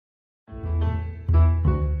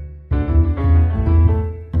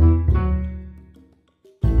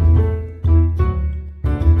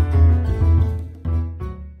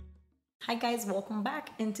Hi guys, welcome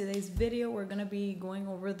back. In today's video, we're gonna be going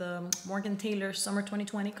over the Morgan Taylor Summer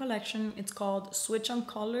 2020 collection. It's called Switch on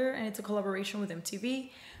Color and it's a collaboration with MTV.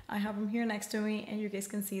 I have them here next to me and you guys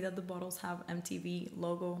can see that the bottles have MTV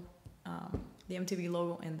logo, the MTV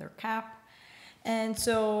logo in their cap. And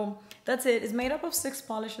so that's it. It's made up of 6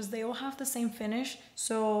 polishes. They all have the same finish.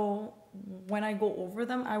 So when I go over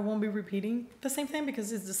them, I won't be repeating the same thing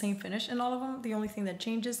because it's the same finish in all of them. The only thing that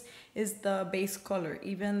changes is the base color.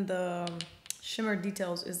 Even the shimmer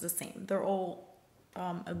details is the same. They're all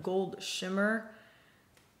a gold shimmer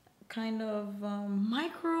kind of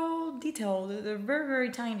micro detail. They're very, very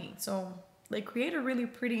tiny. So they create a really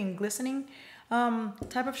pretty and glistening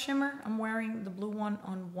type of shimmer. I'm wearing the blue one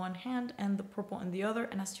on one hand and the purple on the other,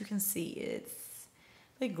 and as you can see,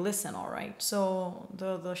 they glisten all right. So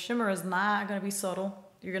the shimmer is not gonna be subtle.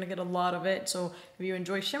 You're gonna get a lot of it. So if you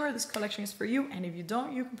enjoy shimmer, this collection is for you, and if you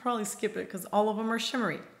don't, you can probably skip it because all of them are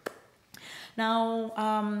shimmery.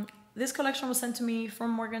 Now this collection was sent to me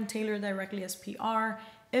from Morgan Taylor directly as PR.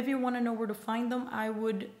 If you want to know where to find them, I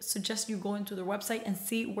would suggest you go into their website and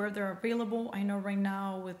see where they're available. I know right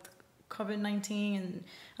now with COVID-19 and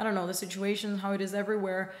I don't know the situation, how it is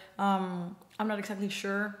everywhere, I'm not exactly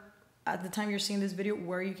sure at the time you're seeing this video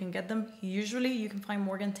where you can get them. Usually you can find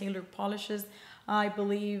Morgan Taylor polishes, I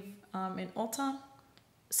believe, in Ulta.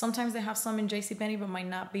 Sometimes they have some in JCPenney, but might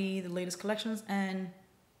not be the latest collections, and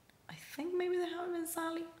I think maybe they have them in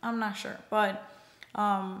Sally. I'm not sure, but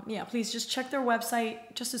yeah, please just check their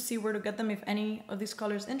website just to see where to get them if any of these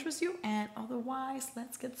colors interest you, and otherwise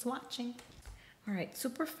let's get swatching. All right,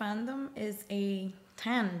 Super Fandom is a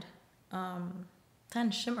tanned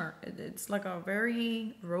shimmer. It's like a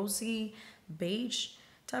very rosy beige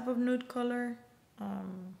type of nude color. I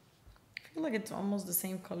feel like it's almost the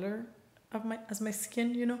same color as my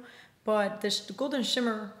skin, you know, but the golden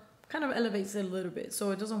shimmer kind of elevates it a little bit, so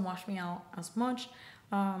it doesn't wash me out as much.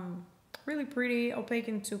 Really pretty, opaque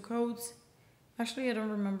in 2 coats. Actually, I don't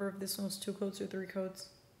remember if this one was 2 coats or 3 coats.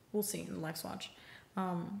 We'll see in the live swatch.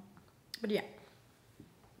 But yeah.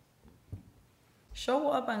 Show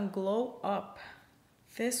Up and Glow Up.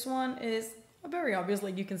 This one is very obvious,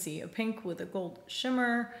 like you can see, a pink with a gold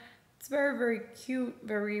shimmer. It's very, very cute,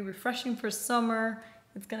 very refreshing for summer.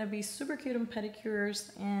 It's gonna be super cute in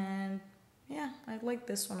pedicures, and yeah, I like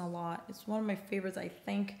this one a lot. It's one of my favorites, I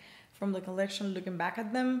think, from the collection. Looking back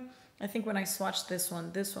at them, I think when I swatched this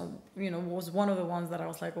one, you know, was one of the ones that I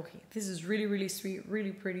was like, okay, this is really, really sweet,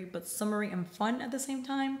 really pretty, but summery and fun at the same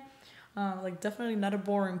time. Like definitely not a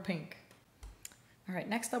boring pink. All right,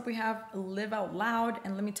 next up we have Live Out Loud,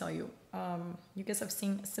 and let me tell you, you guys have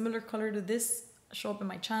seen a similar color to this show up in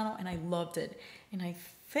my channel, and I loved it. And I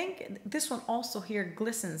think this one also here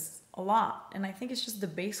glistens a lot, and I think it's just the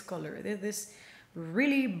base color. This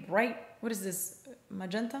really bright, what is this,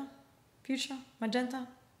 magenta, fuchsia, magenta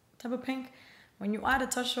type of pink. When you add a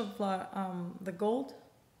touch of the gold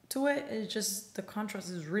to it, it's just, the contrast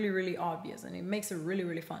is really, really obvious, and it makes it really,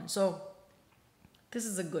 really fun. So this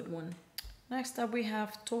is a good one. Next up, we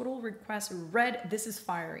have Total Request Red. This is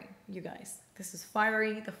fiery, you guys. This is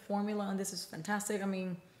fiery. The formula on this is fantastic. I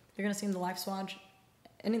mean, you're going to see in the live swatch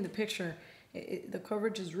and in the picture, the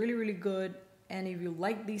coverage is really, really good. And if you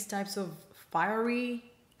like these types of fiery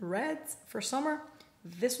reds for summer,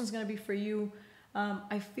 this one's going to be for you.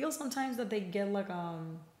 I feel sometimes that they get like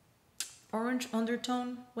orange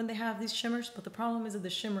undertone when they have these shimmers, but the problem is that the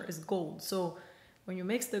shimmer is gold. So when you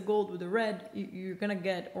mix the gold with the red, you're gonna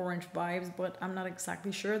get orange vibes, but I'm not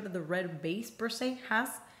exactly sure that the red base per se has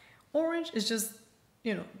orange. It's just,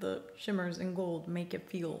 you know, the shimmers in gold make it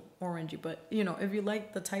feel orangey. But, you know, if you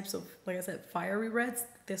like the types of, like I said, fiery reds,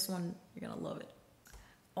 this one, you're gonna love it.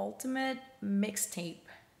 Ultimate Mixtape.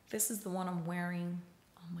 This is the one I'm wearing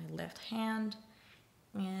on my left hand,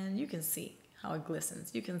 and you can see how it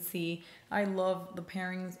glistens. You can see, I love the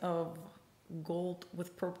pairings of gold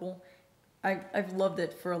with purple. I've loved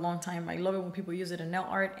it for a long time. I love it when people use it in nail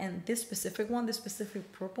art. And this specific one, this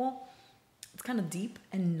specific purple, it's kind of deep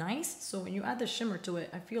and nice. So when you add the shimmer to it,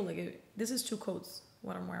 I feel like this is 2 coats,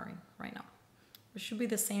 what I'm wearing right now. It should be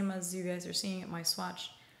the same as you guys are seeing at my swatch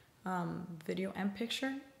video and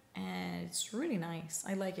picture. And it's really nice.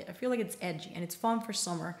 I like it. I feel like it's edgy and it's fun for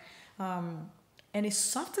summer. And it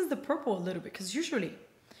softens the purple a little bit, because usually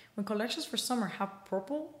when collections for summer have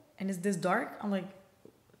purple and it's this dark, I'm like,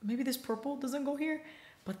 maybe this purple doesn't go here,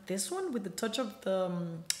 but this one with the touch of the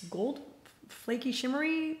gold, flaky,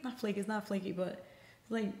 shimmery, not flaky, it's not flaky, but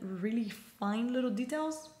like really fine little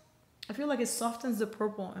details. I feel like it softens the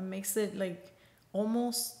purple and makes it like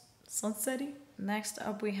almost sunsetty. Next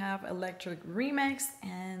up we have Electric Remix,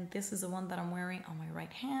 and this is the one that I'm wearing on my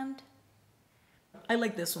right hand. I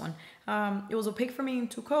like this one. It was opaque for me in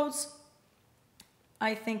two coats.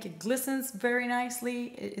 I think it glistens very nicely.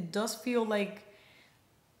 It does feel like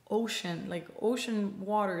ocean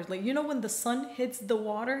waters. Like, you know, when the sun hits the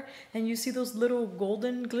water and you see those little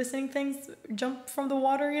golden glistening things jump from the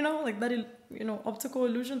water, you know, like that, you know, optical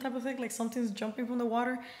illusion type of thing, like something's jumping from the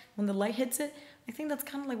water when the light hits it. I think that's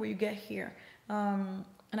kind of like what you get here. And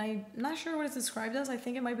I'm not sure what it's described as. I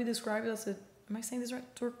think it might be described as a, am I saying this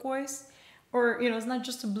right? Turquoise? Or, you know, it's not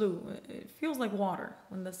just a blue. It feels like water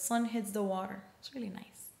when the sun hits the water. It's really nice.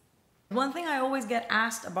 One thing I always get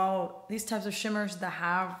asked about these types of shimmers that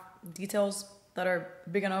have details that are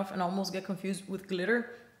big enough and almost get confused with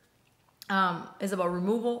glitter is about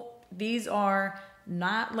removal. These are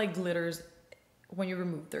not like glitters when you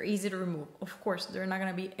remove. They're easy to remove. Of course, they're not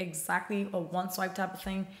going to be exactly a one swipe type of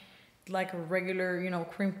thing like a regular, you know,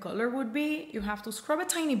 cream color would be. You have to scrub a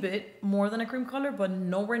tiny bit more than a cream color, but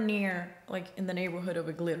nowhere near like in the neighborhood of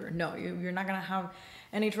a glitter. No, you're not going to have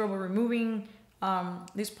any trouble removing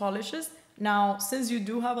these polishes. Now, since you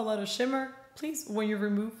do have a lot of shimmer, please, when you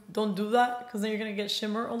remove, don't do that, because then you're gonna get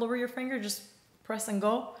shimmer all over your finger. Just press and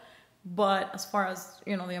go. But as far as,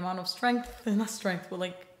 you know, the amount of strength, not strength, but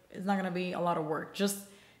like, it's not gonna be a lot of work. Just,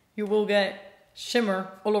 you will get shimmer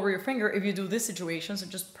all over your finger if you do this situation. So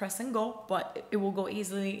just press and go, but it will go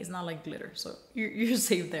easily. It's not like glitter, so you're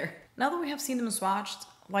safe there. Now that we have seen them swatched,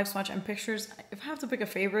 live swatch and pictures, if I have to pick a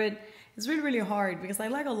favorite, it's really, really hard because I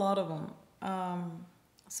like a lot of them.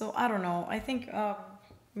 So I don't know. I think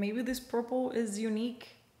maybe this purple is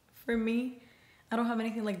unique for me. I don't have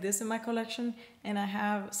anything like this in my collection, and I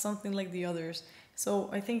have something like the others. So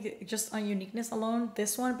I think just on uniqueness alone,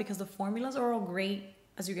 this one, because the formulas are all great,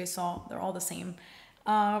 as you guys saw, they're all the same.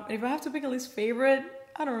 If I have to pick a least favorite,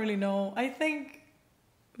 I don't really know. I think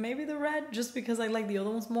maybe the red, just because I like the other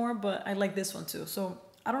ones more, but I like this one too. So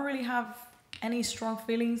I don't really have any strong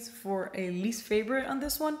feelings for a least favorite on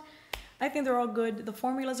this one. I think they're all good. The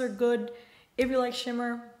formulas are good. If you like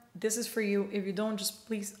shimmer, this is for you. If you don't, just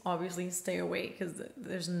please obviously stay away, because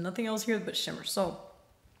there's nothing else here but shimmer. So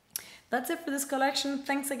that's it for this collection.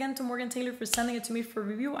 Thanks again to Morgan Taylor for sending it to me for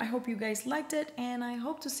review. I hope you guys liked it, and I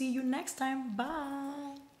hope to see you next time. Bye.